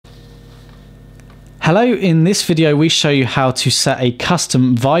Hello, in this video we show you how to set a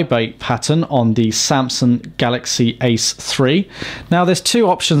custom vibrate pattern on the Samsung Galaxy Ace 3. Now there's two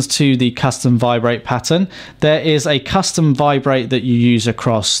options to the custom vibrate pattern. There is a custom vibrate that you use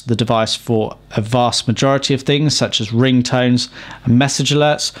across the device for a vast majority of things such as ringtones and message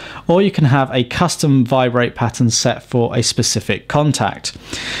alerts, or you can have a custom vibrate pattern set for a specific contact.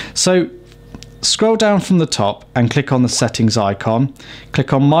 So scroll down from the top and click on the settings icon,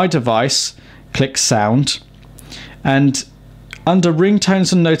 click on my device, click sound, and under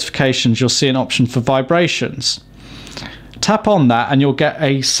ringtones and notifications you'll see an option for vibrations. Tap on that and you'll get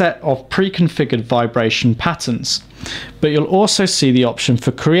a set of pre-configured vibration patterns, but you'll also see the option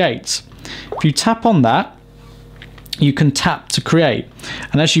for create. If you tap on that, you can tap to create,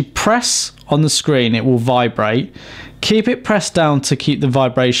 and as you press on the screen it will vibrate. Keep it pressed down to keep the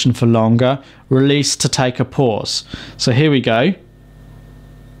vibration for longer, release to take a pause. So here we go.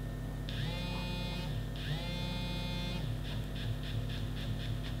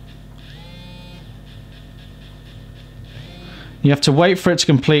 You have to wait for it to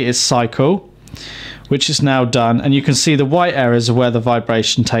complete its cycle, which is now done, and you can see the white areas of where the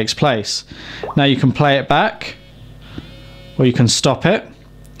vibration takes place. Now you can play it back, or you can stop it,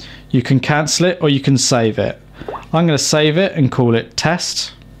 you can cancel it, or you can save it. I'm going to save it and call it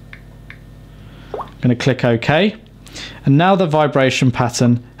test. I'm going to click OK, and now the vibration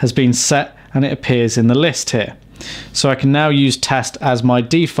pattern has been set and it appears in the list here. So I can now use test as my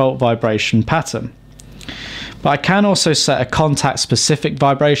default vibration pattern. But I can also set a contact specific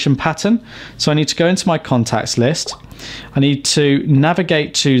vibration pattern. So I need to go into my contacts list. I need to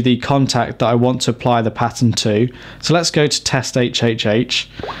navigate to the contact that I want to apply the pattern to. So let's go to test HHH.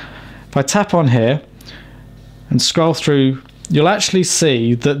 If I tap on here and scroll through, you'll actually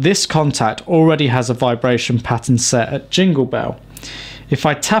see that this contact already has a vibration pattern set at Jingle Bell. If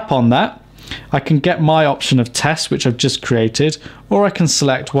I tap on that, I can get my option of test, which I've just created, or I can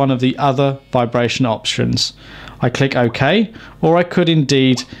select one of the other vibration options. I click OK, or I could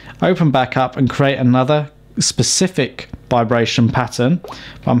indeed open back up and create another specific vibration pattern.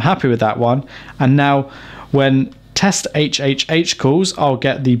 I'm happy with that one. And now when test HHH calls, I'll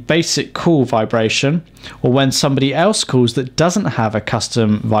get the basic call vibration, or when somebody else calls that doesn't have a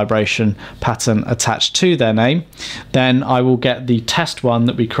custom vibration pattern attached to their name, then I will get the test one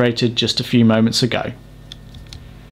that we created just a few moments ago.